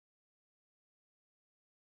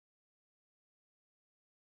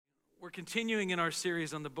We're continuing in our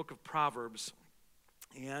series on the book of Proverbs,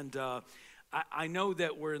 and I know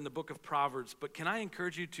that we're in the book of Proverbs, but can I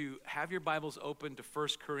encourage you to have your Bibles open to 1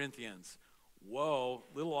 Corinthians? Whoa,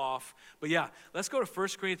 little off. But yeah, let's go to 1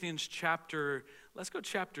 Corinthians chapter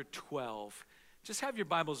 12. Just have your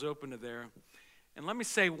Bibles open to there. And let me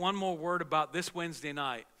say one more word about this Wednesday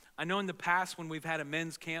night. I know in the past when we've had a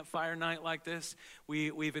men's campfire night like this,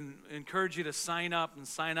 we've encouraged you to sign up and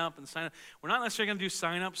sign up and sign up. We're not necessarily going to do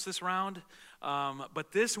sign-ups this round,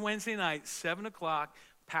 but this Wednesday night, 7 o'clock,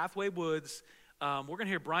 Pathway Woods, we're going to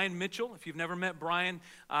hear Brian Mitchell. If you've never met Brian,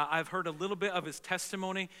 I've heard a little bit of his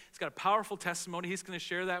testimony. He's got a powerful testimony. He's going to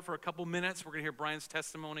share that for a couple minutes. We're going to hear Brian's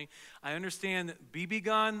testimony. I understand BB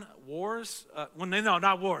gun wars, no,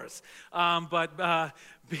 not wars, but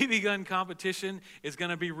BB gun competition is going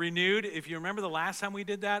to be renewed. If you remember the last time we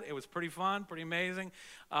did that, it was pretty fun, pretty amazing.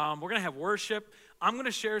 We're going to have worship. I'm going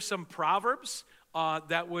to share some proverbs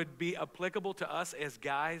that would be applicable to us as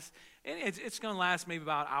guys. And it's going to last maybe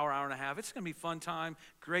about an hour, hour and a half. It's going to be a fun time,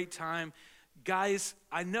 great time. Guys,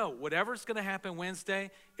 I know whatever's going to happen Wednesday,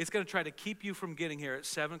 it's going to try to keep you from getting here at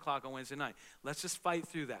 7 o'clock on Wednesday night. Let's just fight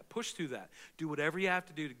through that, push through that. Do whatever you have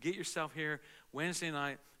to do to get yourself here Wednesday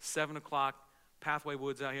night, 7 o'clock, Pathway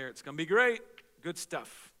Woods out here. It's going to be great. Good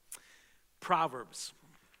stuff. Proverbs.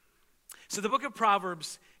 So the book of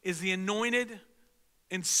Proverbs is the anointed,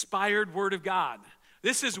 inspired word of God.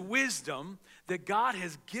 This is wisdom that God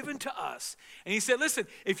has given to us. And he said, listen,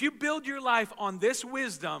 if you build your life on this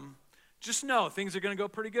wisdom, just know things are going to go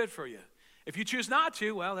pretty good for you. If you choose not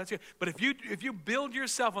to, well, that's good. But if you build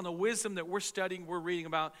yourself on the wisdom that we're studying, we're reading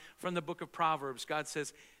about from the book of Proverbs, God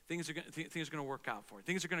says things are going to work out for you.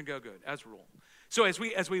 Things are going to go good, as a rule. So as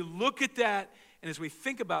we look at that and as we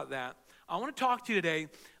think about that, I want to talk to you today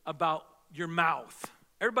about your mouth.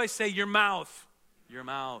 Everybody say your mouth. Your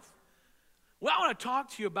mouth. Well, I want to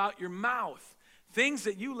talk to you about your mouth. Things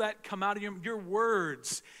that you let come out of your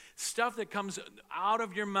words. Stuff that comes out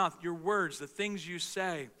of your mouth. Your words, the things you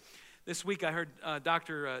say. This week I heard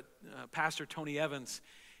Pastor Tony Evans.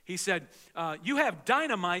 He said, you have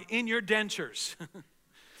dynamite in your dentures.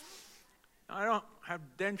 I don't have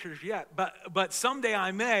dentures yet, but someday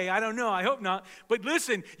I may. I don't know. I hope not. But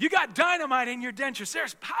listen, you got dynamite in your dentures.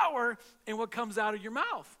 There's power in what comes out of your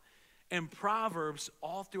mouth. And Proverbs,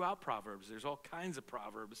 all throughout Proverbs, there's all kinds of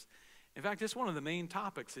Proverbs. In fact, it's one of the main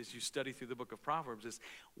topics as you study through the book of Proverbs is,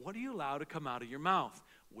 what do you allow to come out of your mouth?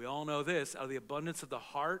 We all know this, out of the abundance of the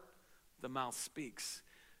heart, the mouth speaks.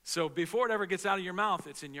 So before it ever gets out of your mouth,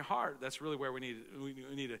 it's in your heart. That's really where we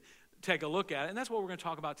need to take a look at it. And that's what we're going to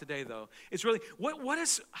talk about today, though. It's really,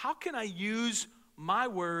 how can I use my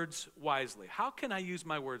words wisely? How can I use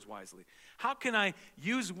my words wisely? How can I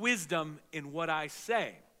use wisdom in what I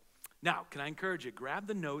say? Now, can I encourage you, grab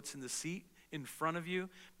the notes in the seat in front of you,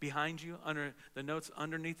 behind you, under the notes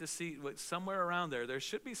underneath the seat, somewhere around there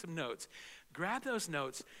should be some notes. Grab those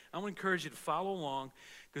notes. I want to encourage you to follow along,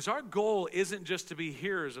 because our goal isn't just to be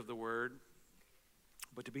hearers of the word,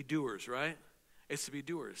 but to be doers, right? It's to be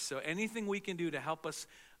doers. So anything we can do to help us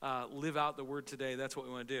live out the word today, that's what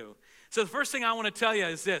we want to do. So the first thing I want to tell you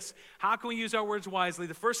is this. How can we use our words wisely?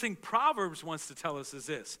 The first thing Proverbs wants to tell us is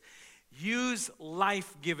this. Use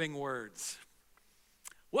life-giving words.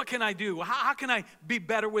 What can I do? How can I be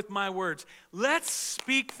better with my words? Let's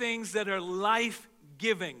speak things that are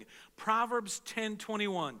life-giving. Proverbs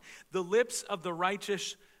 10:21. The lips of the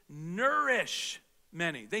righteous nourish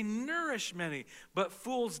many. They nourish many, but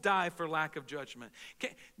fools die for lack of judgment.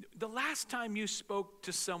 Okay, the last time you spoke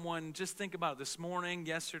to someone, just think about it, this morning,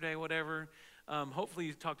 yesterday, whatever. Hopefully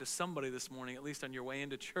you talked to somebody this morning, at least on your way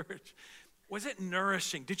into church. Was it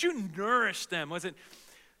nourishing? Did you nourish them?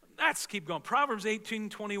 Let's keep going. Proverbs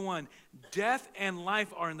 18:21. Death and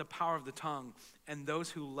life are in the power of the tongue, and those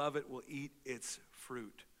who love it will eat its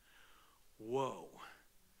fruit. Whoa.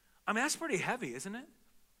 I mean, that's pretty heavy, isn't it?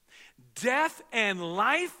 Death and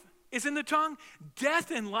life is in the tongue.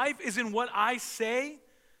 Death and life is in what I say.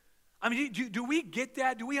 I mean, do we get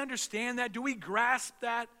that? Do we understand that? Do we grasp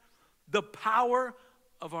that? The power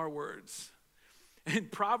of our words.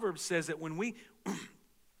 And Proverbs says that when we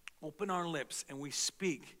open our lips and we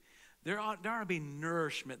speak, there ought to be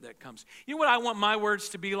nourishment that comes. You know what I want my words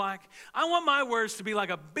to be like? I want my words to be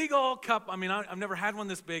like a big old cup. I mean, I've never had one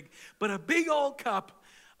this big, but a big old cup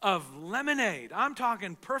of lemonade. I'm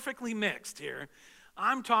talking perfectly mixed here.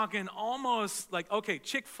 I'm talking almost like, okay,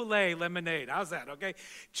 Chick-fil-A lemonade. How's that, okay?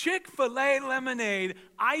 Chick-fil-A lemonade,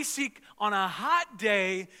 icy on a hot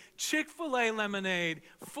day, Chick-fil-A lemonade,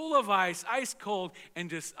 full of ice cold, and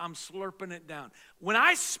just I'm slurping it down. When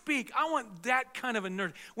I speak, I want that kind of a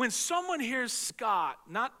nerd. When someone hears Scott,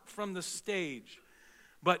 not from the stage,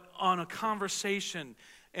 but on a conversation,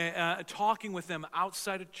 talking with them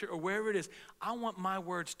outside of church or wherever it is, I want my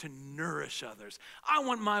words to nourish others. I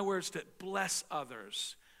want my words to bless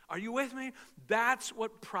others. Are you with me? That's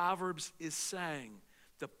what Proverbs is saying.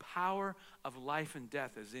 The power of life and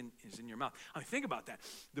death is in your mouth. I mean, think about that.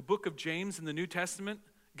 The book of James in the New Testament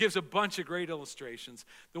gives a bunch of great illustrations.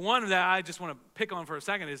 The one that I just want to pick on for a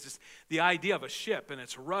second is just the idea of a ship and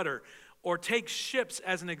its rudder. Or take ships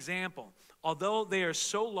as an example. Although they are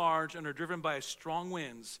so large and are driven by strong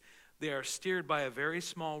winds, they are steered by a very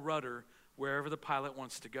small rudder wherever the pilot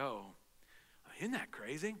wants to go. Isn't that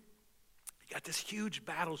crazy? You got this huge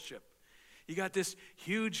battleship. You got this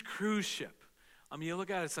huge cruise ship. I mean, you look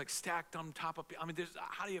at it, it's like stacked on top of, I mean,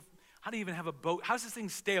 how do you even have a boat? How does this thing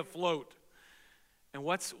stay afloat? And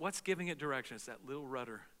what's giving it direction? It's that little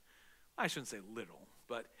rudder. I shouldn't say little,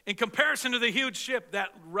 but in comparison to the huge ship, that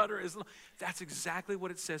rudder is, that's exactly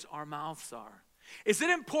what it says our mouths are. Is it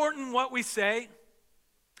important what we say?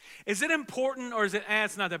 Is it important, or is it,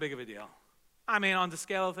 it's not that big of a deal? I mean, on the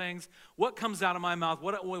scale of things, what comes out of my mouth,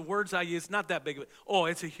 what words I use, not that big of a, oh,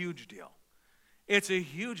 it's a huge deal. It's a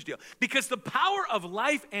huge deal. Because the power of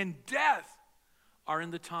life and death are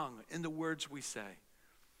in the tongue, in the words we say.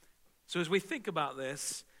 So as we think about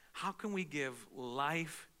this, how can we give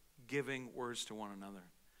life-giving words to one another?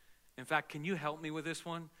 In fact, can you help me with this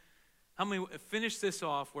one? Help me finish this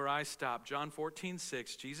off where I stopped. John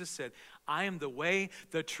 14:6, Jesus said, I am the way,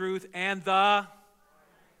 the truth, and the...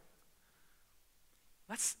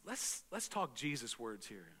 Let's talk Jesus words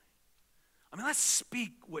here. I mean, let's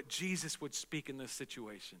speak what Jesus would speak in this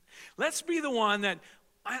situation. Let's be the one that,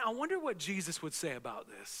 I wonder what Jesus would say about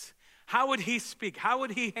this. How would he speak? How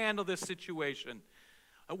would he handle this situation?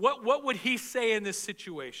 What would he say in this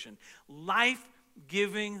situation?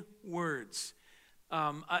 Life-giving words.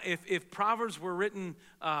 If Proverbs were written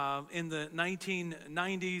in the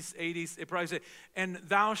 1990s, 80s, it probably said, and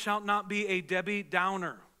thou shalt not be a Debbie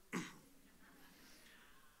Downer.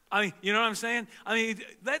 I mean, you know what I'm saying? I mean,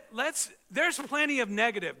 there's plenty of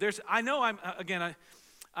negative. I'm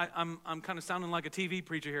kind of sounding like a TV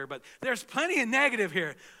preacher here, but there's plenty of negative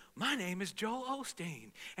here. My name is Joel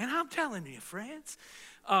Osteen, and I'm telling you, friends.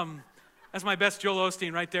 That's my best Joel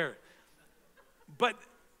Osteen right there. But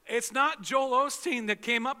it's not Joel Osteen that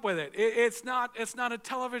came up with it. It's not a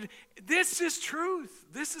television. This is truth.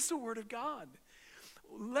 This is the Word of God.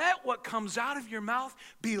 Let what comes out of your mouth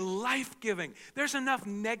be life-giving. There's enough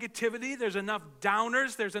negativity. There's enough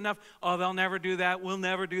downers. There's enough, oh, they'll never do that. We'll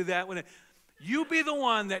never do that. You be the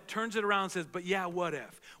one that turns it around and says, but yeah, what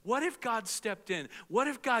if? What if God stepped in? What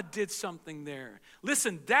if God did something there?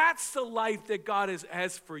 Listen, that's the life that God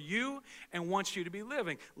has for you and wants you to be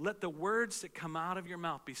living. Let the words that come out of your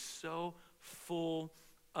mouth be so full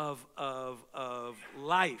of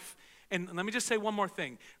life. And let me just say one more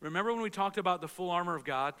thing. Remember when we talked about the full armor of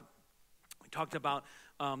God? We talked about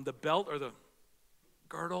the belt or the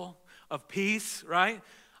girdle of peace, right?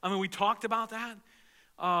 I mean, we talked about that.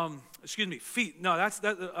 Feet. No,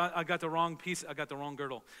 I got the wrong piece. I got the wrong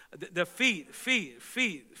girdle. The feet.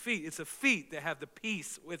 It's the feet that have the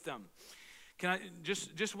peace with them. Can I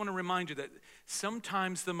just want to remind you that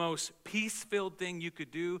sometimes the most peace-filled thing you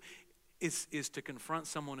could do is to confront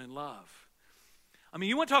someone in love. I mean,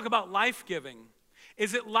 you want to talk about life-giving.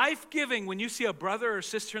 Is it life-giving when you see a brother or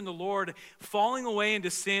sister in the Lord falling away into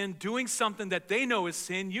sin, doing something that they know is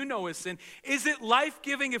sin, you know is sin? Is it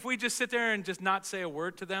life-giving if we just sit there and just not say a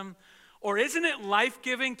word to them? Or isn't it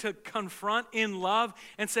life-giving to confront in love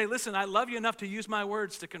and say, listen, I love you enough to use my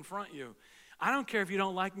words to confront you. I don't care if you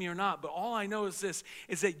don't like me or not, but all I know is this,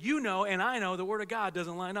 is that you know and I know the Word of God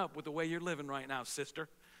doesn't line up with the way you're living right now, sister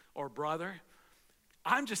or brother.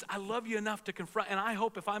 I love you enough to confront, and I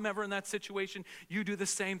hope if I'm ever in that situation, you do the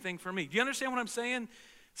same thing for me. Do you understand what I'm saying?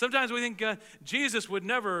 Sometimes we think Jesus would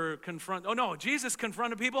never confront. Oh, no, Jesus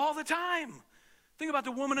confronted people all the time. Think about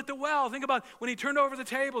the woman at the well. Think about when he turned over the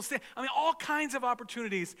tables. I mean, all kinds of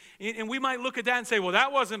opportunities. And we might look at that and say, well,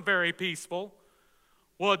 that wasn't very peaceful.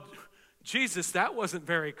 Well, Jesus, that wasn't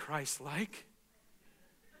very Christ-like.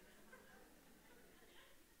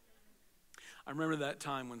 I remember that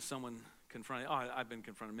time when someone confronted, I've been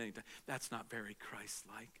confronted many times. That's not very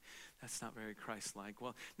Christ-like. That's not very Christ-like.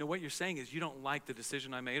 Well, no, what you're saying is you don't like the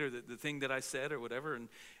decision I made or the thing that I said or whatever.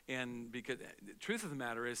 And because the truth of the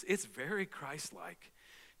matter is it's very Christ-like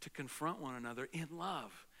to confront one another in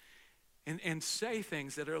love and say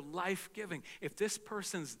things that are life-giving. If this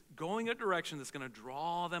person's going a direction that's going to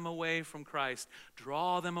draw them away from Christ,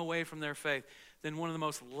 draw them away from their faith, then one of the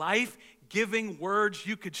most life-giving words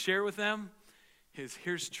you could share with them is,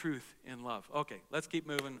 here's truth in love. Okay, let's keep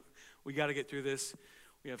moving. We got to get through this.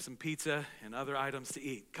 We have some pizza and other items to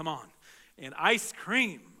eat. Come on. And ice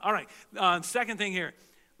cream. All right. Second thing here.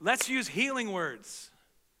 Let's use healing words.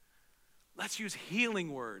 Let's use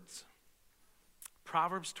healing words.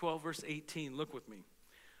 Proverbs 12, verse 18. Look with me.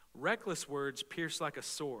 Reckless words pierce like a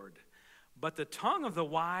sword, but the tongue of the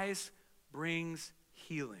wise brings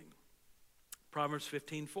healing. Proverbs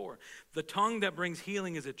 15:4. The tongue that brings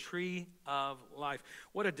healing is a tree of life.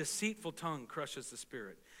 What a deceitful tongue crushes the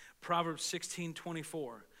spirit. Proverbs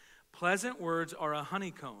 16:24. Pleasant words are a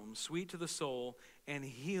honeycomb, sweet to the soul and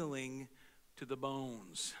healing to the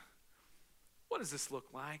bones. What does this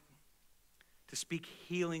look like? To speak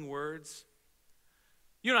healing words.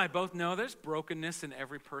 You and I both know there's brokenness in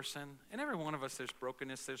every person. In every one of us there's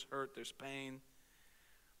brokenness, there's hurt, there's pain.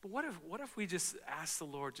 But what if we just ask the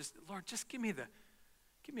Lord, Lord, just give me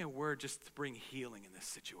a word just to bring healing in this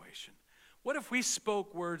situation. What if we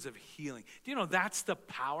spoke words of healing? Do you know that's the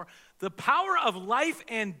power? The power of life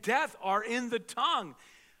and death are in the tongue.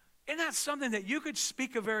 Isn't that something that you could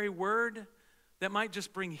speak a very word that might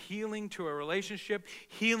just bring healing to a relationship,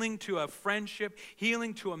 healing to a friendship,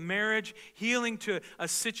 healing to a marriage, healing to a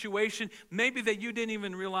situation maybe that you didn't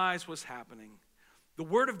even realize was happening? The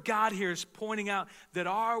Word of God here is pointing out that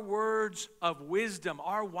our words of wisdom,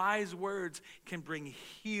 our wise words can bring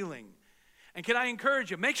healing. And can I encourage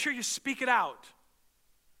you, make sure you speak it out.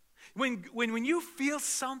 When you feel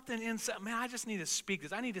something inside, man, I just need to speak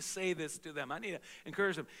this. I need to say this to them. I need to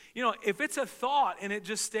encourage them. You know, if it's a thought and it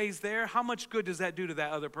just stays there, how much good does that do to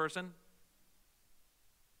that other person?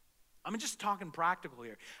 I'm just talking practical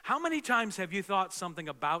here. How many times have you thought something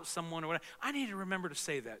about someone or whatever? I need to remember to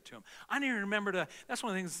say that to them. I need to remember to, that's one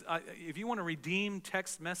of the things, if you want to redeem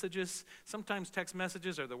text messages, sometimes text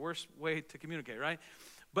messages are the worst way to communicate, right?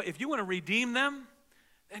 But if you want to redeem them,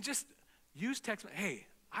 then just use text. Hey,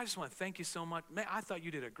 I just want to thank you so much. Man, I thought you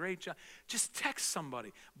did a great job. Just text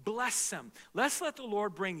somebody. Bless them. Let's let the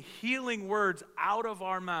Lord bring healing words out of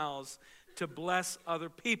our mouths to bless other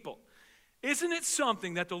people. Isn't it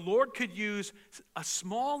something that the Lord could use a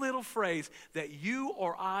small little phrase that you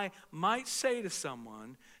or I might say to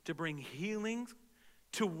someone to bring healing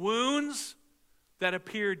to wounds that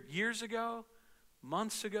appeared years ago,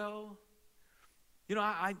 months ago? You know,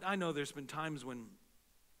 I know there's been times when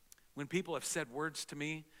people have said words to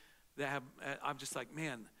me that have, I'm just like,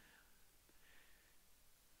 man,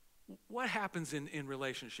 what happens in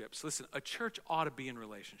relationships? Listen, a church ought to be in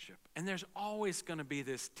relationship. And there's always going to be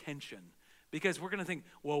this tension. Because we're going to think,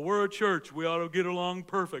 well, we're a church. We ought to get along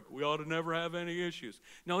perfect. We ought to never have any issues.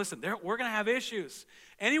 No, listen, we're going to have issues.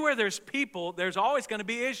 Anywhere there's people, there's always going to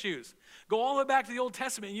be issues. Go all the way back to the Old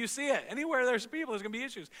Testament and you see it. Anywhere there's people, there's going to be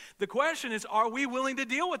issues. The question is, are we willing to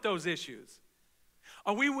deal with those issues?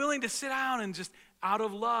 Are we willing to sit down and just out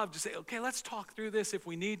of love, just say, okay, let's talk through this if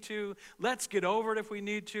we need to. Let's get over it if we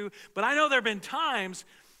need to. But I know there have been times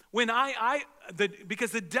when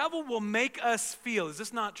because the devil will make us feel, is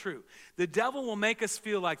this not true? The devil will make us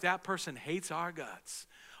feel like that person hates our guts.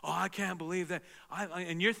 Oh, I can't believe that.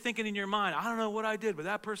 And you're thinking in your mind, I don't know what I did, but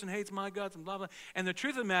that person hates my guts and blah, blah. And the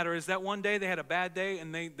truth of the matter is that one day they had a bad day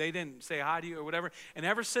and they didn't say hi to you or whatever. And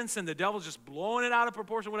ever since then, the devil's just blowing it out of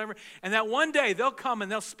proportion, whatever. And that one day they'll come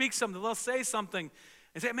and they'll speak something, they'll say something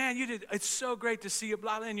and say, man, it's so great to see you,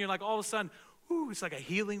 blah, blah. And you're like, all of a sudden, it's like a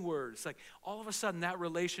healing word. It's like all of a sudden that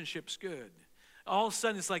relationship's good. All of a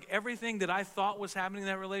sudden it's like everything that I thought was happening in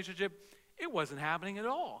that relationship, it wasn't happening at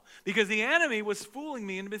all. Because the enemy was fooling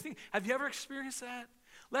me into thinking. Have you ever experienced that?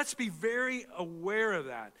 Let's be very aware of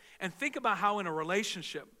that. And think about how in a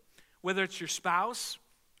relationship, whether it's your spouse,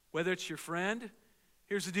 whether it's your friend,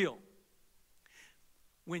 here's the deal.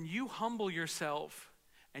 When you humble yourself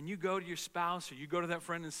and you go to your spouse or you go to that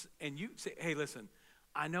friend and you say, hey, listen,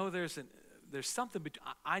 I know there's something,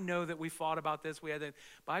 I know that we fought about this, but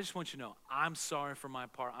I just want you to know, I'm sorry for my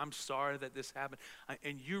part. I'm sorry that this happened.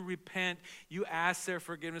 And you repent, you ask their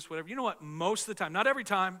forgiveness, whatever. You know what? Most of the time, not every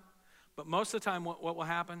time, but most of the time what will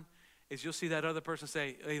happen is you'll see that other person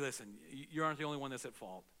say, hey, listen, you aren't the only one that's at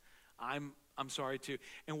fault. I'm sorry too.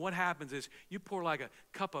 And what happens is you pour like a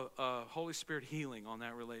cup of Holy Spirit healing on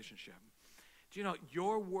that relationship. Do you know,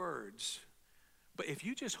 your words, but if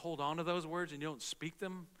you just hold on to those words and you don't speak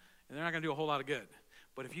them, and they're not going to do a whole lot of good.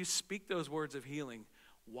 But if you speak those words of healing,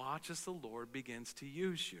 watch as the Lord begins to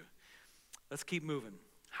use you. Let's keep moving.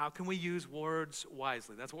 How can we use words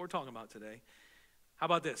wisely? That's what we're talking about today. How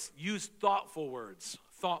about this? Use thoughtful words.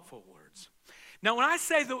 Thoughtful words. Now, when I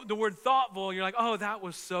say the word thoughtful, you're like, oh, that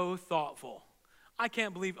was so thoughtful. I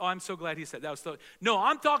can't believe, I'm so glad he said that was thoughtful. No,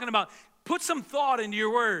 I'm talking about put some thought into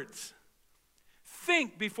your words.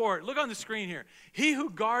 Think before it. Look on the screen here. He who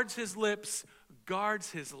guards his lips guards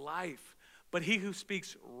his life, But he who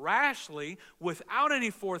speaks rashly, without any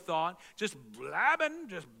forethought, just blabbing,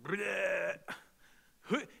 just bleh.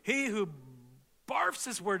 He who barfs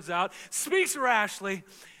his words out, speaks rashly,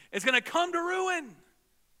 is going to come to ruin.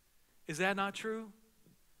 Is that not true?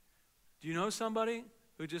 Do you know somebody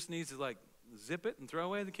who just needs to like zip it and throw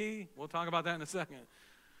away the key? We'll talk about that in a second.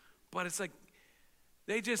 But it's like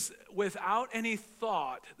they just, without any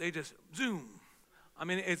thought, they just zoom. I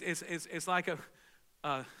mean, it's like a.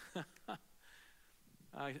 I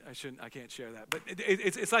can't share that. But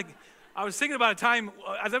it's like, I was thinking about a time,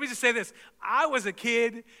 let me just say this. I was a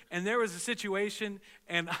kid, and there was a situation,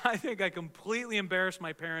 and I think I completely embarrassed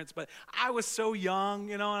my parents, but I was so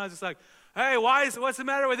young, and I was just like, hey, what's the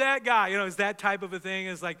matter with that guy? It's that type of a thing.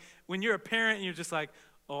 It's like, when you're a parent, and you're just like,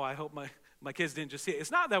 oh, I hope my kids didn't just see it.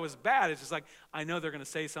 It's not that it was bad. It's just like, I know they're going to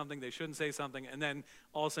say something. They shouldn't say something. And then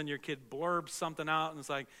all of a sudden your kid blurbs something out, and it's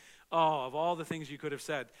like, oh, of all the things you could have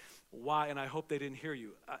said, why? And I hope they didn't hear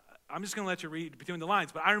you. I'm just going to let you read between the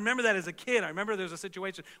lines. But I remember that as a kid. I remember there was a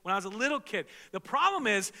situation when I was a little kid. The problem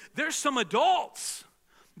is there's some adults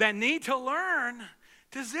that need to learn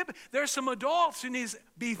to zip it. There's some adults who need,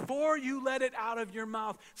 before you let it out of your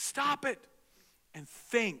mouth, stop it and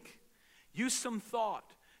think. Use some thought.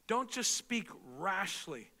 Don't just speak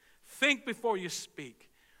rashly. Think before you speak.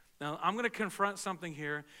 Now, I'm going to confront something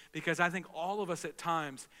here because I think all of us at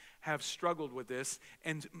times have struggled with this.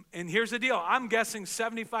 And here's the deal. I'm guessing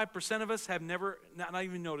 75% of us have never, not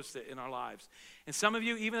even noticed it in our lives. And some of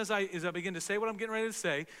you, even as I begin to say what I'm getting ready to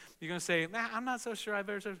say, you're going to say, I'm not so sure I've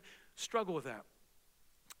ever struggled with that.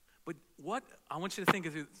 But what, I want you to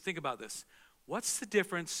think about this. What's the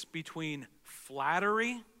difference between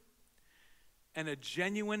flattery and a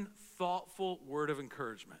genuine, thoughtful word of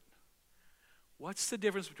encouragement? What's the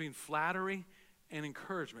difference between flattery and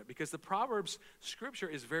encouragement? Because the Proverbs scripture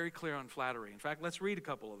is very clear on flattery. In fact, let's read a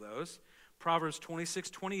couple of those. Proverbs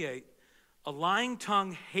 26:28. A lying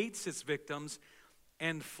tongue hates its victims,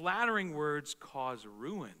 and flattering words cause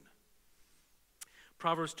ruin.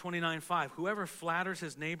 Proverbs 29:5. Whoever flatters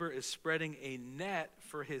his neighbor is spreading a net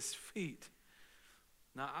for his feet.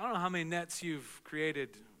 Now, I don't know how many nets you've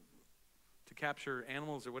created to capture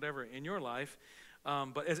animals or whatever in your life.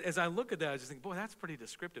 But as I look at that, I just think, boy, that's pretty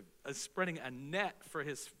descriptive. Spreading a net for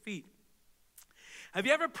his feet. Have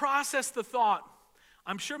you ever processed the thought?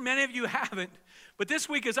 I'm sure many of you haven't. But this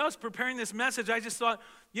week, as I was preparing this message, I just thought,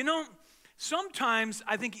 sometimes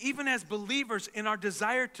I think even as believers, in our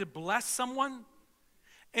desire to bless someone,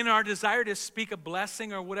 in our desire to speak a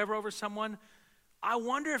blessing or whatever over someone, I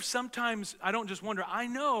wonder if sometimes, I don't just wonder, I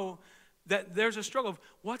know that there's a struggle of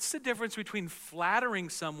what's the difference between flattering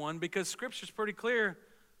someone, because Scripture's pretty clear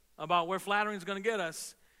about where flattering is going to get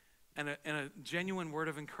us, and a genuine word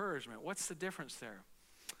of encouragement. What's the difference there?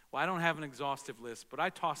 Well, I don't have an exhaustive list, but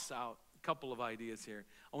I tossed out a couple of ideas here.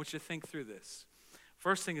 I want you to think through this.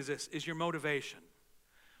 First thing is this, is your motivation.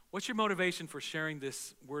 What's your motivation for sharing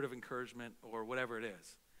this word of encouragement or whatever it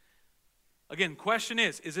is? Again, question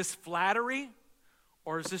is this flattery?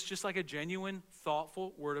 Or is this just like a genuine,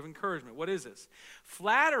 thoughtful word of encouragement? What is this?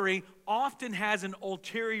 Flattery often has an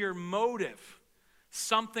ulterior motive.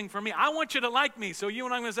 Something for me. I want you to like me. So you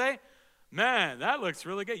and I'm going to say, man, that looks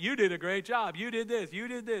really good. You did a great job. You did this. You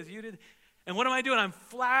did this. You did. And what am I doing? I'm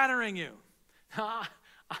flattering you. I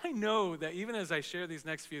know that even as I share these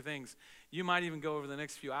next few things, you might even go over the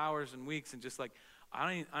next few hours and weeks and just like,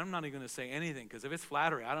 I'm not even going to say anything, because if it's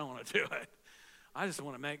flattery, I don't want to do it. I just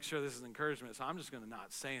want to make sure this is encouragement, so I'm just going to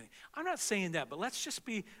not say anything. I'm not saying that, but let's just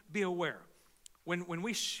be aware. When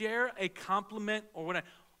we share a compliment or whatever,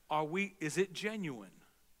 is it genuine?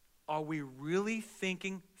 Are we really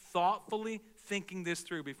thoughtfully thinking this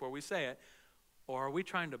through before we say it? Or are we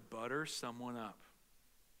trying to butter someone up?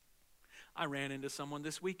 I ran into someone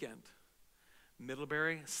this weekend.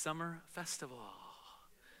 Middlebury Summer Festival.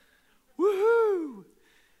 Woohoo!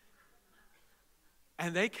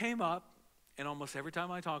 And they came up. And almost every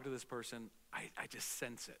time I talk to this person, I just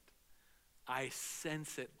sense it. I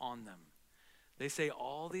sense it on them. They say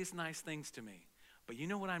all these nice things to me. But you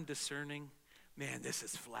know what I'm discerning? Man, this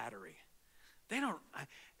is flattery. They don't,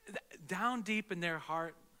 down deep in their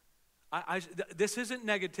heart, this isn't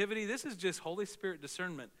negativity. This is just Holy Spirit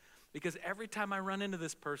discernment. Because every time I run into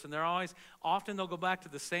this person, often they'll go back to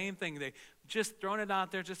the same thing. They just throwing it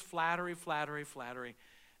out there, just flattery, flattery, flattery.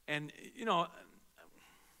 And,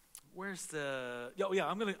 where's the,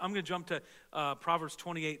 I'm gonna jump to Proverbs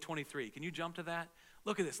 28:23. Can you jump to that?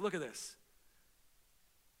 Look at this. Right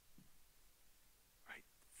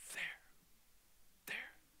there.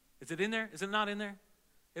 Is it in there? Is it not in there?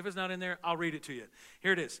 If it's not in there, I'll read it to you.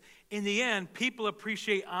 Here it is. In the end, people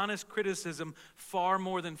appreciate honest criticism far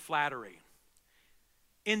more than flattery.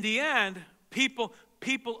 In the end, people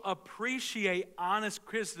appreciate honest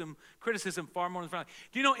criticism far more than flattery.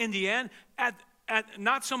 Do you know, in the end, at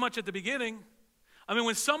not so much at the beginning. I mean,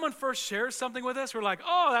 when someone first shares something with us, we're like,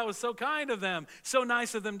 oh, that was so kind of them. So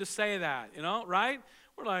nice of them to say that, right?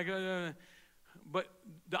 We're like, but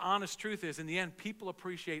the honest truth is, in the end, people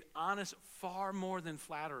appreciate honest far more than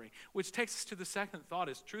flattery, which takes us to the second thought,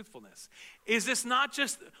 is truthfulness. Is this not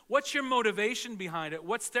just, what's your motivation behind it?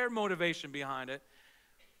 What's their motivation behind it?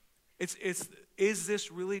 Is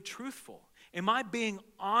this really truthful? Am I being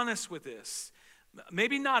honest with this?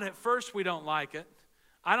 Maybe not at first we don't like it.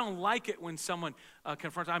 I don't like it when someone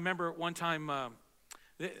confronts. I remember one time,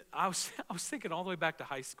 I was thinking all the way back to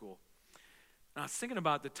high school. And I was thinking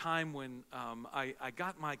about the time when I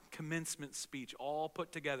got my commencement speech all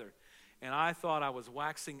put together. And I thought I was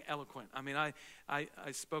waxing eloquent. I mean, I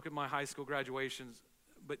spoke at my high school graduations,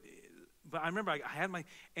 but I remember I had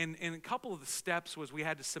and a couple of the steps was we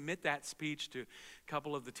had to submit that speech to a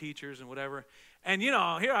couple of the teachers and whatever. And, here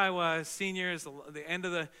I was, seniors, the end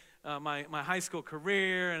of my high school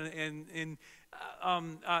career, and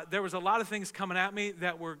there was a lot of things coming at me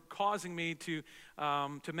that were causing me to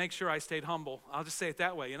make sure I stayed humble. I'll just say it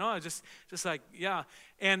that way, just like, yeah.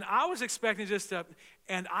 And I was expecting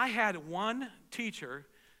and I had one teacher,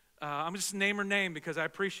 I'm just name her name because I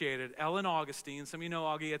appreciate it, Ellen Augustine. Some of you know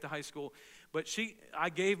Augie at the high school, but I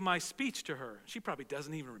gave my speech to her. She probably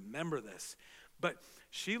doesn't even remember this, but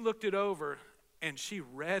she looked it over and she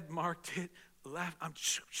marked it, left,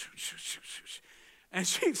 and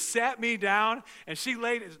she sat me down and she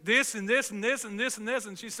laid this and this and this and this and this,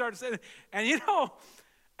 and she started saying, and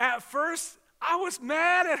at first I was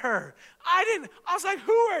mad at her. I was like,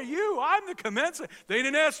 who are you? I'm the commencement. They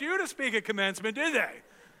didn't ask you to speak at commencement, did they?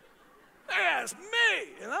 They asked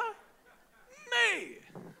me, me.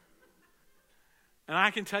 And I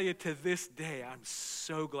can tell you to this day, I'm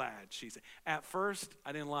so glad she said. At first,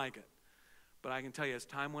 I didn't like it. But I can tell you, as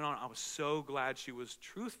time went on, I was so glad she was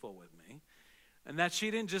truthful with me. And that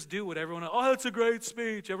she didn't just do what everyone else, oh, that's a great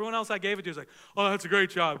speech. Everyone else I gave it to was like, oh, that's a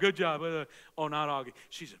great job, good job. Oh, not Augie.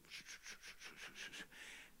 She said,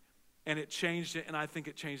 and it changed it, and I think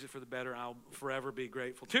it changed it for the better. I'll forever be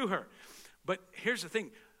grateful to her. But here's the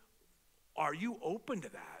thing. Are you open to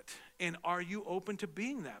that? And are you open to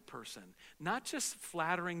being that person? Not just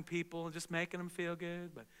flattering people and just making them feel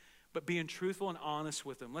good, but being truthful and honest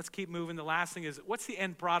with them. Let's keep moving. The last thing is, what's the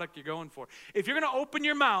end product you're going for? If you're going to open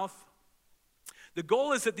your mouth, the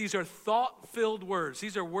goal is that these are thought-filled words.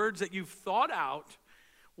 These are words that you've thought out.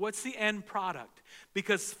 What's the end product?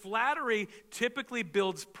 Because flattery typically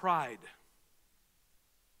builds pride.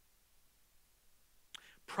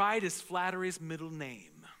 Pride is flattery's middle name.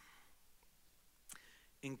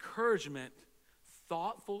 Encouragement,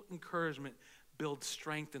 thoughtful encouragement, builds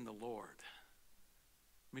strength in the Lord.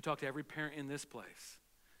 Let me talk to every parent in this place.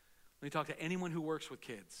 Let me talk to anyone who works with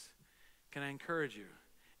kids. Can I encourage you?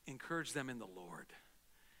 Encourage them in the Lord.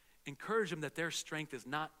 Encourage them that their strength is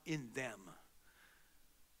not in them.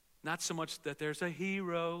 Not so much that there's a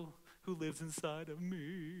hero who lives inside of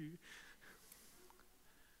me.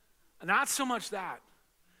 Not so much that.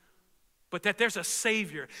 But that there's a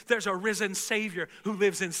Savior, there's a risen Savior who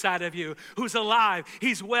lives inside of you, who's alive,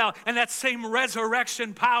 he's well, and that same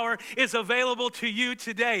resurrection power is available to you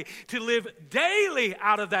today to live daily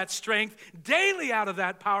out of that strength, daily out of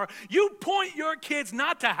that power. You point your kids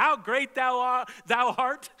not to how great thou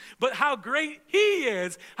art, but how great he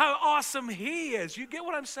is, how awesome he is. You get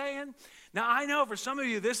what I'm saying? Now, I know for some of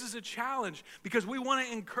you, this is a challenge because we want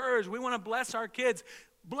to encourage, we want to bless our kids.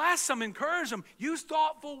 Bless them, encourage them, use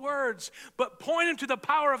thoughtful words, but point them to the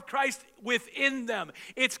power of Christ within them.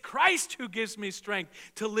 It's Christ who gives me strength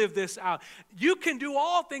to live this out. You can do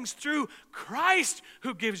all things through Christ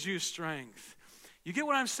who gives you strength. You get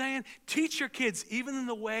what I'm saying? Teach your kids, even in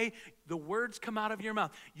the way the words come out of your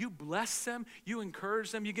mouth. You bless them, you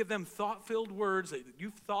encourage them, you give them thought-filled words that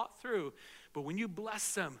you've thought through. But when you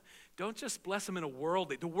bless them, don't just bless them in a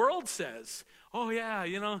worldly. The world says, oh yeah,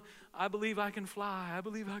 I believe I can fly. I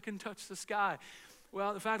believe I can touch the sky.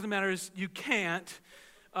 Well, the fact of the matter is you can't.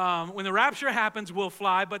 When the rapture happens, we'll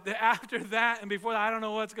fly. But after that and before that, I don't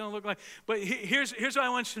know what it's going to look like. But here's what I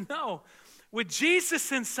want you to know. With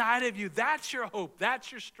Jesus inside of you, that's your hope.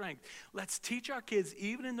 That's your strength. Let's teach our kids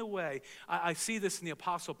even in the way. I see this in the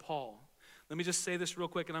Apostle Paul. Let me just say this real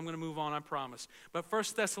quick, and I'm going to move on, I promise. But 1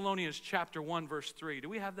 Thessalonians chapter 1, verse 3. Do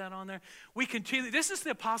we have that on there? We continue. This is the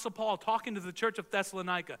Apostle Paul talking to the church of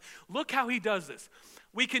Thessalonica. Look how he does this.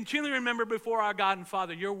 We continually remember before our God and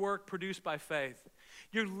Father your work produced by faith,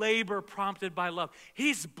 your labor prompted by love.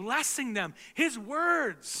 He's blessing them. His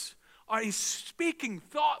words He's speaking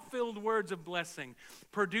thought-filled words of blessing,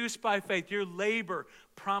 produced by faith. Your labor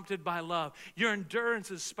prompted by love. Your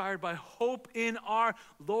endurance inspired by hope in our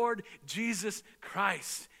Lord Jesus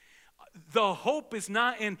Christ. The hope is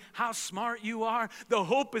not in how smart you are. The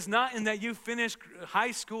hope is not in that you finished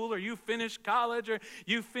high school or you finished college or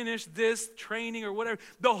you finished this training or whatever.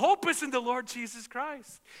 The hope is in the Lord Jesus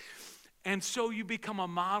Christ. And so you become a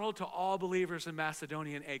model to all believers in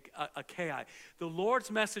Macedonia and Achaia. The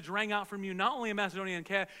Lord's message rang out from you, not only in Macedonia and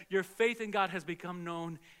Achaia, your faith in God has become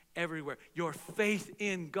known everywhere. Your faith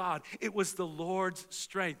in God. It was the Lord's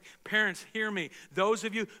strength. Parents, hear me. Those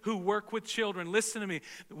of you who work with children, listen to me.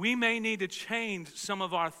 We may need to change some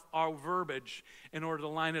of our verbiage in order to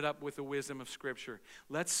line it up with the wisdom of Scripture.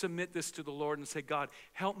 Let's submit this to the Lord and say, God,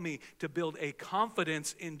 help me to build a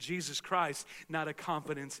confidence in Jesus Christ, not a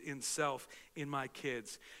confidence in self in my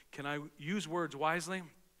kids. Can I use words wisely?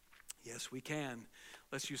 Yes, we can.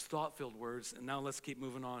 Let's use thought-filled words. And now let's keep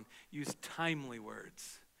moving on. Use timely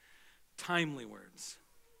words. Timely words.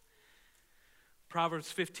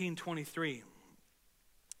 Proverbs 15:23.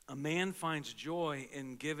 A man finds joy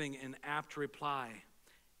in giving an apt reply,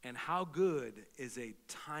 and how good is a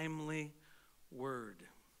timely word.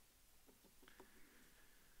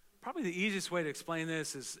 Probably the easiest way to explain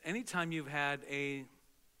this is anytime you've had a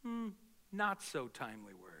not so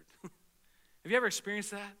timely word. Have you ever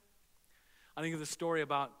experienced that? I think of the story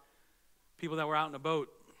about people that were out in a boat,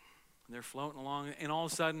 and they're floating along, and all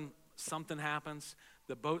of a sudden, something happens,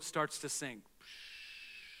 the boat starts to sink.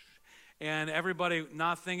 And everybody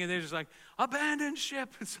not thinking, they're just like, abandon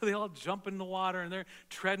ship. And so they all jump in the water and they're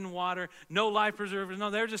treading water. No life preservers. No,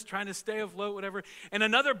 they're just trying to stay afloat, whatever. And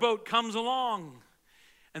another boat comes along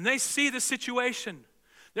and they see the situation.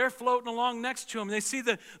 They're floating along next to them. They see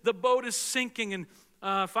the boat is sinking and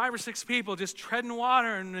 5 or 6 people just treading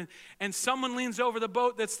water. And someone leans over the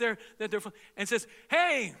boat that's there and says,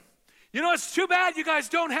 hey, you know, it's too bad you guys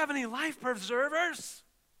don't have any life preservers.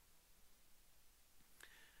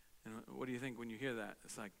 And what do you think when you hear that?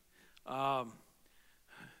 It's like,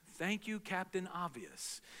 thank you, Captain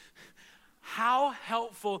Obvious. How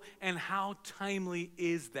helpful and how timely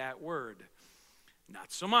is that word?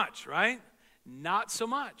 Not so much, right? Not so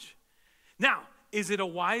much. Now, is it a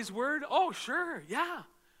wise word? Oh, sure, yeah.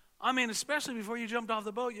 I mean, especially before you jumped off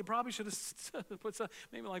the boat, you probably should have put some,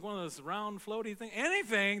 maybe like one of those round floaty things,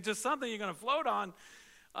 anything, just something you're going to float on.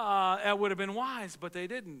 That would have been wise, but they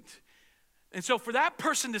didn't. And so for that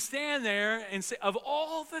person to stand there and say, of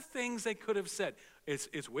all the things they could have said,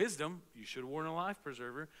 it's wisdom, you should have worn a life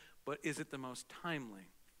preserver, but is it the most timely?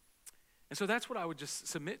 And so that's what I would just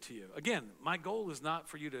submit to you. Again, my goal is not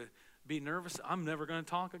for you to be nervous. I'm never going to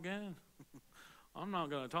talk again. I'm not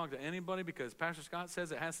going to talk to anybody because Pastor Scott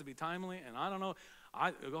says it has to be timely, and I don't know.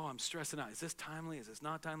 I'm stressing out. Is this timely? Is this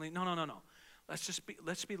not timely? No.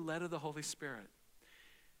 Let's be led of the Holy Spirit.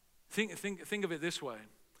 Think of it this way.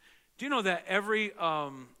 Do you know that every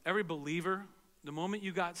believer, the moment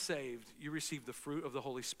you got saved, you received the fruit of the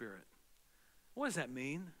Holy Spirit? What does that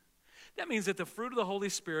mean? That means that the fruit of the Holy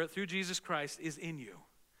Spirit through Jesus Christ is in you.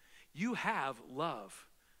 You have love,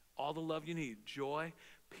 all the love you need, joy,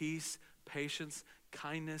 peace, patience,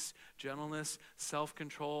 kindness, gentleness,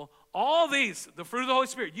 self-control, all these, the fruit of the Holy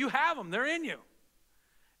Spirit, you have them, they're in you.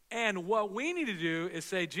 And what we need to do is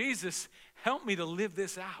say, Jesus, help me to live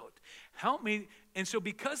this out. Help me. And so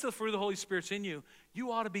because the fruit of the Holy Spirit's in you,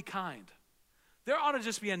 you ought to be kind. There ought to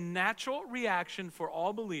just be a natural reaction for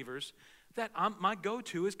all believers that my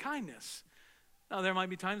go-to is kindness. Now, there might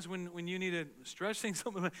be times when you need to stretch things,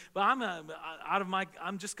 but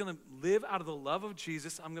I'm just going to live out of the love of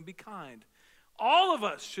Jesus. I'm going to be kind. All of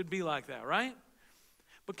us should be like that, right?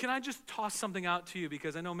 But can I just toss something out to you?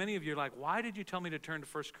 Because I know many of you are like, why did you tell me to turn to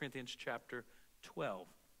 1 Corinthians chapter 12?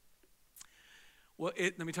 Well,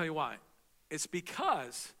 let me tell you why. It's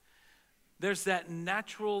because there's that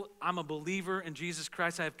natural, I'm a believer in Jesus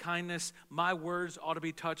Christ. I have kindness. My words ought to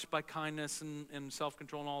be touched by kindness and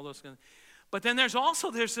self-control and all those things. But then there's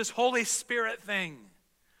this Holy Spirit thing.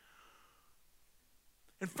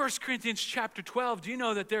 In 1 Corinthians chapter 12, do you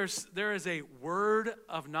know that there is a word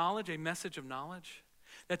of knowledge, a message of knowledge?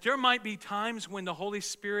 That there might be times when the Holy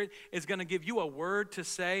Spirit is going to give you a word to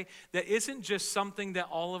say that isn't just something that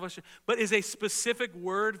all of us should, but is a specific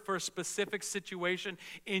word for a specific situation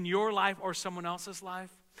in your life or someone else's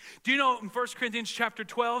life. Do you know in 1 Corinthians chapter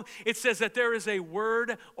 12, it says that there is a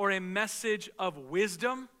word or a message of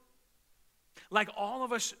wisdom? Like all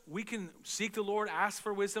of us, we can seek the Lord, ask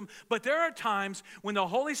for wisdom, but there are times when the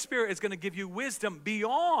Holy Spirit is going to give you wisdom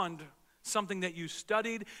beyond something that you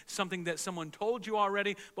studied, something that someone told you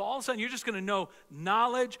already, but all of a sudden you're just going to know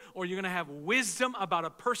knowledge, or you're going to have wisdom about a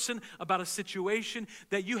person, about a situation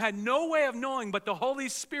that you had no way of knowing, but the Holy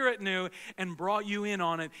Spirit knew and brought you in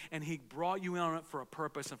on it, and he brought you in on it for a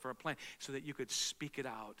purpose and for a plan so that you could speak it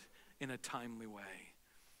out in a timely way.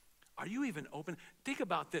 Are you even open? Think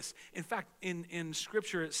about this. In fact, in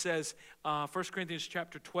Scripture it says, 1 Corinthians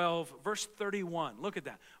chapter 12, verse 31. Look at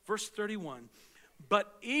that. Verse 31.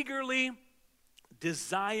 But eagerly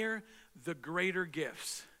desire the greater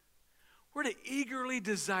gifts. We're to eagerly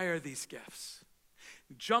desire these gifts.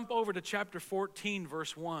 Jump over to chapter 14,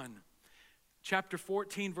 verse 1. Chapter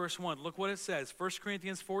 14, verse 1. Look what it says. 1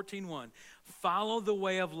 Corinthians 14, 1. Follow the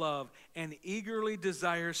way of love and eagerly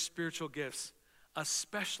desire spiritual gifts,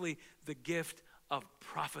 especially the gift of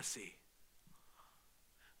prophecy.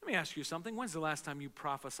 Let me ask you something. When's the last time you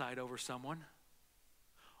prophesied over someone?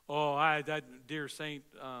 Oh, that dear Saint,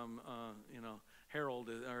 Harold,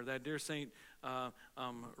 or that dear Saint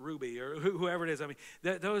Ruby, or whoever it is. I mean,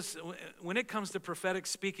 those. When it comes to prophetic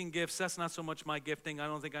speaking gifts, that's not so much my gifting. I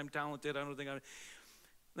don't think I'm talented.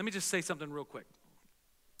 Let me just say something real quick.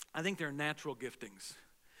 I think they're natural giftings.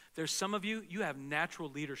 There's some of you have natural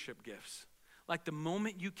leadership gifts. Like the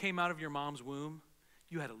moment you came out of your mom's womb,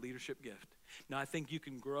 you had a leadership gift. Now, I think you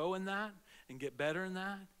can grow in that and get better in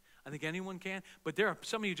that. I think anyone can. But there are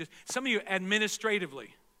some of you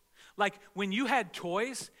administratively. Like when you had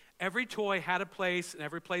toys, every toy had a place and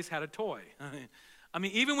every place had a toy. I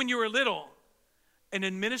mean, even when you were little, an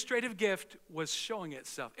administrative gift was showing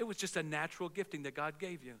itself. It was just a natural gifting that God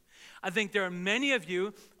gave you. I think there are many of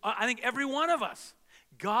you, I think every one of us,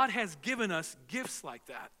 God has given us gifts like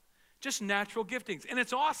that. Just natural giftings. And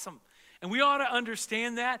it's awesome. And we ought to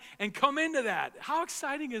understand that and come into that. How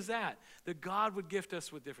exciting is that? That God would gift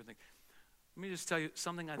us with different things. Let me just tell you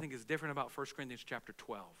something I think is different about 1 Corinthians chapter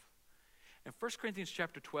 12. In 1 Corinthians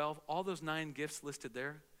chapter 12, all those 9 gifts listed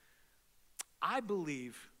there, I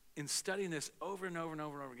believe in studying this over and over and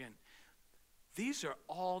over and over again, these are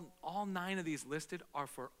all 9 of these listed are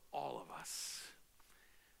for all of us.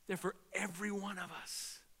 They're for every one of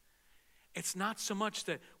us. It's not so much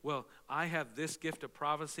that, well, I have this gift of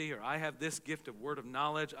prophecy or I have this gift of word of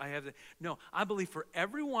knowledge. No, I believe for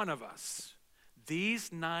every one of us,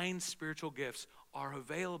 these 9 spiritual gifts are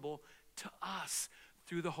available to us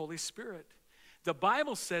through the Holy Spirit. The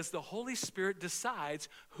Bible says the Holy Spirit decides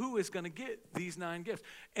who is going to get these 9 gifts.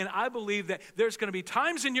 And I believe that there's going to be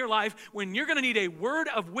times in your life when you're going to need a word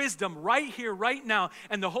of wisdom right here, right now,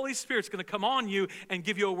 and the Holy Spirit's going to come on you and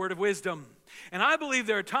give you a word of wisdom. And I believe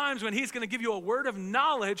there are times when he's going to give you a word of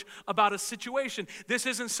knowledge about a situation. This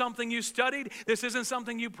isn't something you studied. This isn't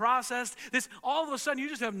something you processed. All of a sudden, you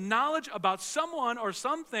just have knowledge about someone or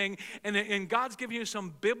something, and God's giving you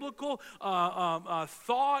some biblical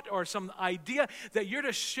thought or some idea that you're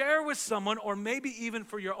to share with someone, or maybe even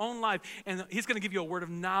for your own life. And he's going to give you a word of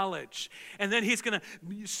knowledge. And then he's going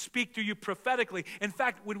to speak to you prophetically. In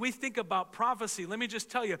fact, when we think about prophecy, let me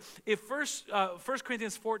just tell you, if 1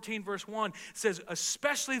 Corinthians 14, verse 1, says,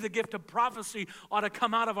 especially the gift of prophecy ought to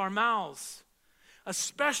come out of our mouths.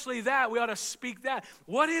 Especially that, we ought to speak that.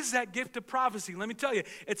 What is that gift of prophecy? Let me tell you,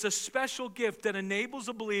 it's a special gift that enables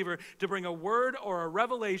a believer to bring a word or a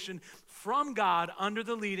revelation from God under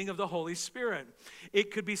the leading of the Holy Spirit. It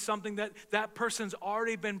could be something that person's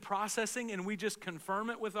already been processing and we just confirm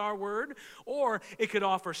it with our word, or it could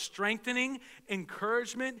offer strengthening,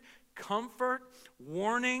 encouragement, comfort,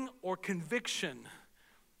 warning, or conviction.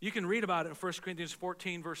 You can read about it in 1 Corinthians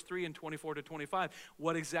 14, verse 3 and 24 to 25,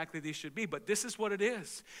 what exactly these should be. But this is what it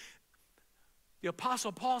is. The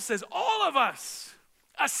Apostle Paul says, all of us,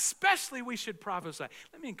 especially we should prophesy.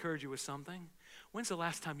 Let me encourage you with something. When's the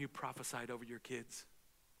last time you prophesied over your kids?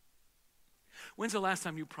 When's the last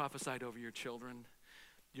time you prophesied over your children,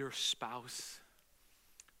 your spouse,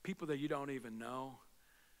 people that you don't even know?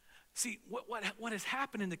 See, what has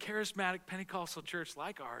happened in the charismatic Pentecostal church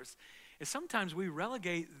like ours is sometimes we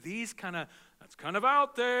relegate these that's kind of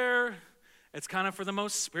out there. It's kind of for the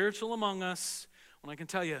most spiritual among us. When I can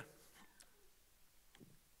tell you,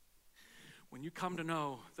 when you come to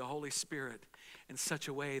know the Holy Spirit in such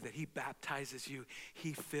a way that he baptizes you,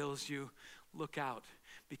 he fills you, look out,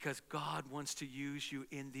 because God wants to use you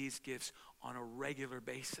in these gifts on a regular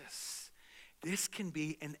basis. This can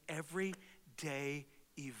be an everyday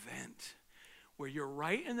event where you're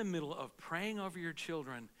right in the middle of praying over your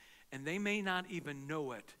children And they may not even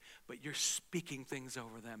know it, but you're speaking things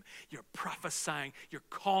over them. You're prophesying. You're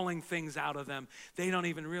calling things out of them. They don't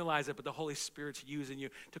even realize it, but the Holy Spirit's using you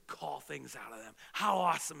to call things out of them. How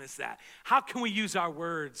awesome is that? How can we use our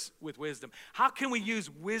words with wisdom? How can we use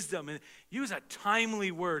wisdom and use a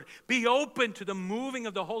timely word? Be open to the moving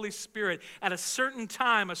of the Holy Spirit at a certain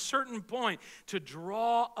time, a certain point, to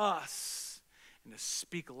draw us and to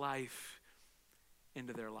speak life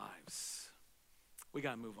into their lives. We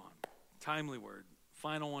got to move on. Timely word.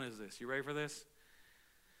 Final one is this. You ready for this?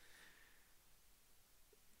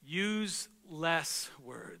 Use less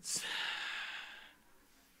words.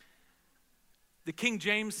 The King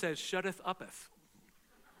James says, shutteth uppeth.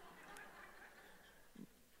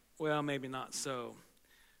 Well, maybe not so.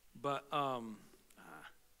 But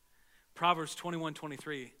Proverbs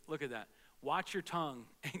 21:23, look at that. Watch your tongue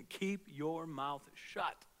and keep your mouth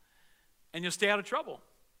shut, and you'll stay out of trouble.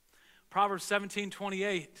 Proverbs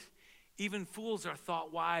 17:28, even fools are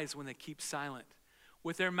thought wise when they keep silent.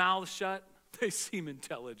 With their mouths shut, they seem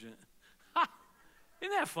intelligent. Ha!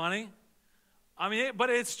 Isn't that funny? I mean, but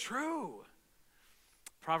it's true.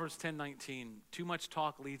 Proverbs 10:19, too much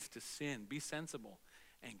talk leads to sin. Be sensible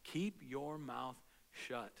and keep your mouth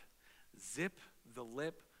shut. Zip the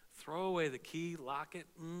lip, throw away the key, lock it.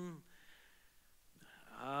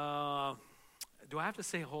 Do I have to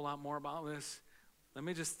say a whole lot more about this? Let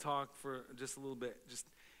me just talk for just a little bit. Just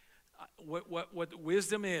what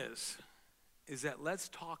wisdom is that let's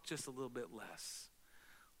talk just a little bit less.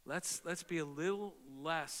 Let's be a little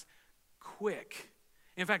less quick.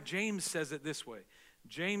 In fact, James says it this way.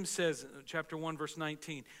 James says, chapter 1, verse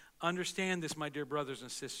 19, understand this, my dear brothers and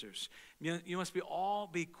sisters. You must all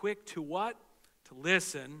be quick to what? To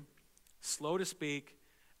listen, slow to speak,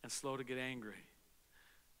 and slow to get angry.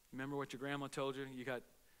 Remember what your grandma told you? You got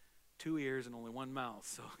 2 ears and only 1 mouth,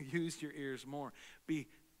 so use your ears more. Be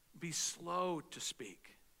slow to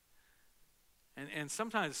speak. And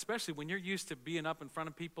sometimes, especially when you're used to being up in front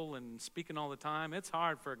of people and speaking all the time, it's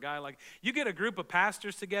hard for a guy like, you get a group of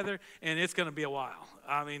pastors together, and it's going to be a while.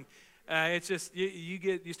 I mean, it's just,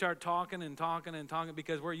 you start talking and talking and talking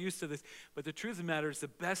because we're used to this. But the truth of the matter is the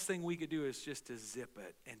best thing we could do is just to zip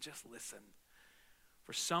it and just listen.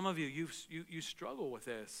 For some of you, you struggle with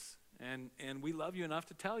this. And we love you enough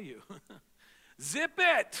to tell you. Zip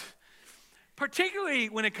it. Particularly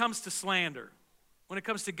when it comes to slander, when it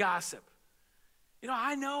comes to gossip. You know,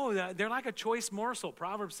 I know that they're like a choice morsel.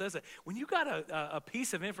 Proverbs says it. When you got a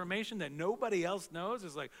piece of information that nobody else knows,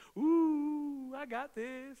 it's like, ooh, I got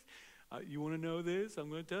this. You want to know this? I'm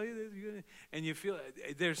going to tell you this. And you feel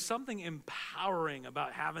there's something empowering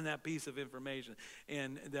about having that piece of information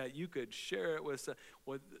and that you could share it with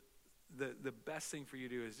the best thing for you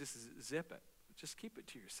to do is just zip it. Just keep it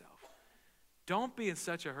to yourself. Don't be in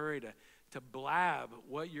such a hurry to blab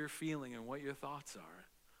what you're feeling and what your thoughts are,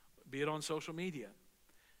 be it on social media.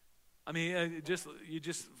 I mean, you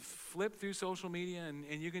just flip through social media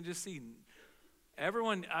and you can just see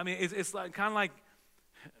everyone. I mean, it's like kind of like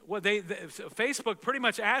what Facebook pretty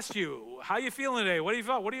much asked you, how you feeling today? What do you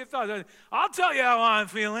feel? What are your thoughts? I'll tell you how I'm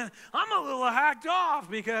feeling. I'm a little hacked off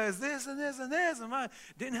because this and this and this, and I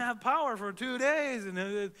didn't have power for 2 days,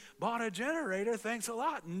 and bought a generator. Thanks a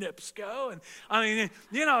lot, NIPSCO. And I mean,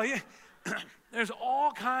 you know, there's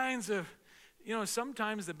all kinds of, you know,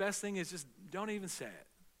 sometimes the best thing is just don't even say it.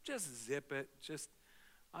 Just zip it.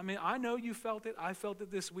 I mean, I know you felt it. I felt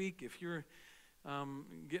it this week. If you're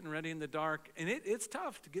getting ready in the dark. And it's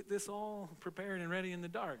tough to get this all prepared and ready in the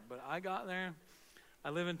dark. But I got there. I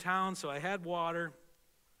live in town, so I had water.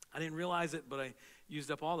 I didn't realize it, but I used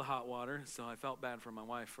up all the hot water, so I felt bad for my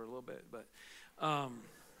wife for a little bit.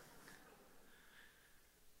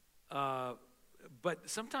 But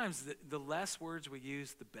sometimes the less words we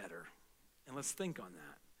use, the better. And let's think on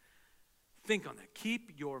that. Think on that.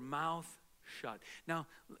 Keep your mouth shut. Now,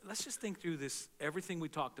 let's just think through this, everything we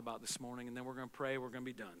talked about this morning, and then we're going to pray, we're going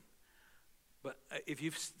to be done. But if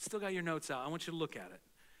you've still got your notes out, I want you to look at it.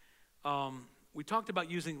 We talked about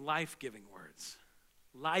using life-giving words.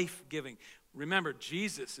 Life-giving. Remember,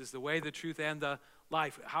 Jesus is the way, the truth, and the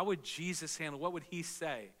life. How would Jesus handle? What would he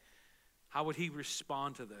say? How would he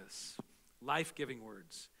respond to this? Life-giving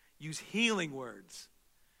words. Use healing words.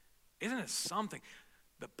 Isn't it something?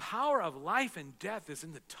 The power of life and death is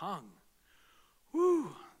in the tongue.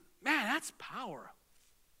 Whew, man, that's power.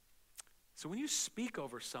 So when you speak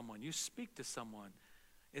over someone, you speak to someone,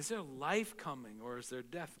 is there life coming or is there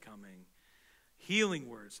death coming? Healing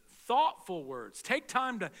words, thoughtful words. Take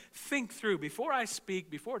time to think through before I speak,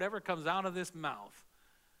 before it ever comes out of this mouth.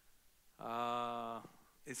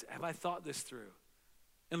 Have I thought this through?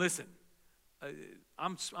 And listen,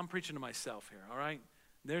 I'm preaching to myself here, all right?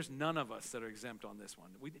 There's none of us that are exempt on this one.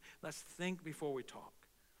 Let's think before we talk.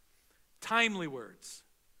 Timely words.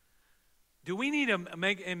 Do we need to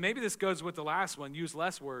make, and maybe this goes with the last one, use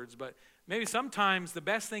less words, but maybe sometimes the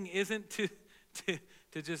best thing isn't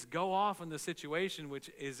to just go off on the situation, which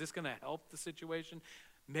is this going to help the situation?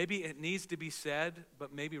 Maybe it needs to be said,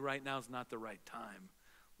 but maybe right now is not the right time.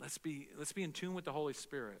 Let's be in tune with the Holy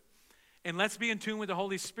Spirit. And let's be in tune with the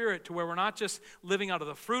Holy Spirit to where we're not just living out of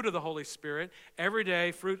the fruit of the Holy Spirit. Every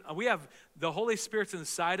day, fruit. We have the Holy Spirit's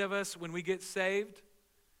inside of us when we get saved.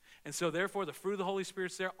 And so therefore, the fruit of the Holy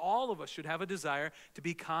Spirit's there. All of us should have a desire to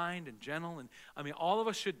be kind and gentle. And all of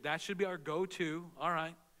us that should be our go-to. All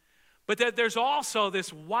right. But that there's also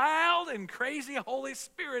this wild and crazy Holy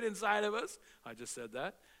Spirit inside of us. I just said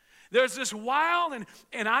that. There's this wild,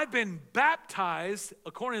 and I've been baptized,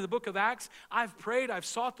 according to the book of Acts. I've prayed, I've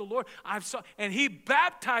sought the Lord, and He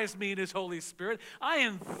baptized me in His Holy Spirit. I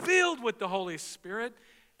am filled with the Holy Spirit.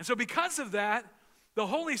 And so because of that, the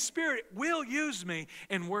Holy Spirit will use me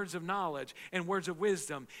in words of knowledge, in words of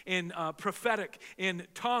wisdom, in prophetic, in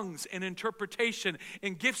tongues, in interpretation,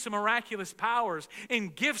 in gifts of miraculous powers, in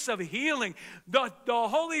gifts of healing. The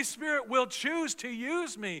Holy Spirit will choose to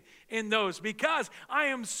use me in those because I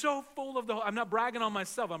am so full of I'm not bragging on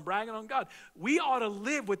myself, I'm bragging on God. We ought to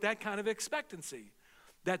live with that kind of expectancy.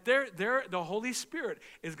 That the Holy Spirit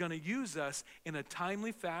is going to use us in a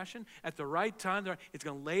timely fashion at the right time. It's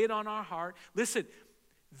going to lay it on our heart. Listen,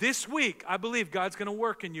 this week, I believe God's going to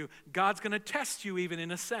work in you. God's going to test you even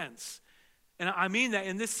in a sense. And I mean that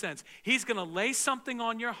in this sense. He's going to lay something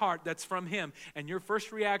on your heart that's from Him. And your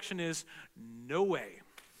first reaction is, no way.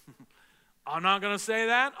 I'm not going to say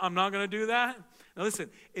that. I'm not going to do that. Now listen,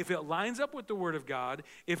 if it lines up with the Word of God,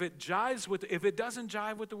 if it doesn't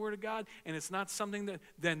jive with the Word of God, and it's not something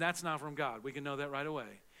then that's not from God. We can know that right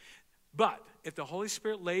away. But if the Holy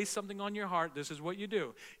Spirit lays something on your heart, this is what you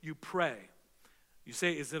do. You pray. You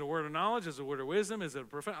say, is it a word of knowledge? Is it a word of wisdom? Is it a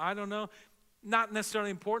prophet? I don't know. Not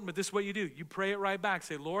necessarily important, but this is what you do. You pray it right back.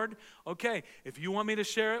 Say, Lord, okay, if you want me to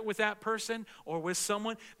share it with that person or with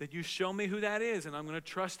someone, that you show me who that is, and I'm going to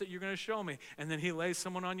trust that you're going to show me. And then He lays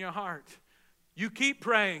someone on your heart. You keep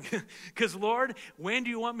praying because, Lord, when do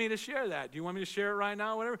you want me to share that? Do you want me to share it right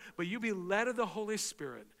now? Whatever. But you be led of the Holy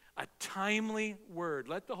Spirit, a timely word.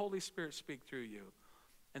 Let the Holy Spirit speak through you.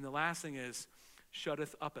 And the last thing is,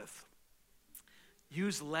 shutteth uppeth.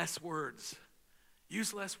 Use less words.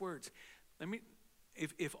 Use less words.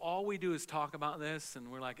 If all we do is talk about this and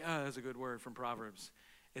we're like, oh, that's a good word from Proverbs,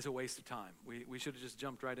 it's a waste of time. We should have just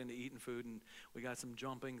jumped right into eating food, and we got some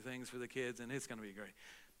jumping things for the kids, and it's going to be great.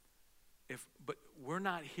 But we're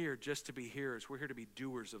not here just to be hearers. We're here to be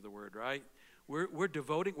doers of the word, right? We're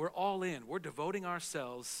all in. We're devoting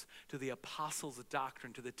ourselves to the apostles'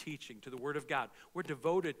 doctrine, to the teaching, to the word of God. We're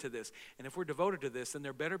devoted to this. And if we're devoted to this, then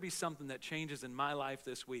there better be something that changes in my life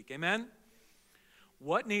this week. Amen?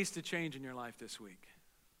 What needs to change in your life this week?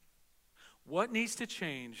 What needs to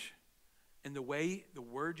change in the way, the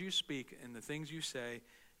words you speak and the things you say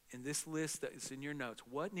in this list that is in your notes?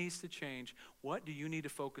 What needs to change? What do you need to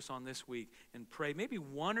focus on this week? And pray maybe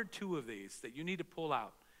one or two of these that you need to pull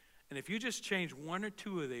out. And if you just change one or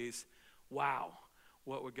two of these, wow,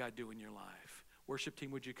 what would God do in your life? Worship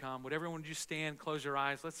team, would you come? Would everyone just stand, close your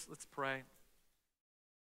eyes? Let's pray.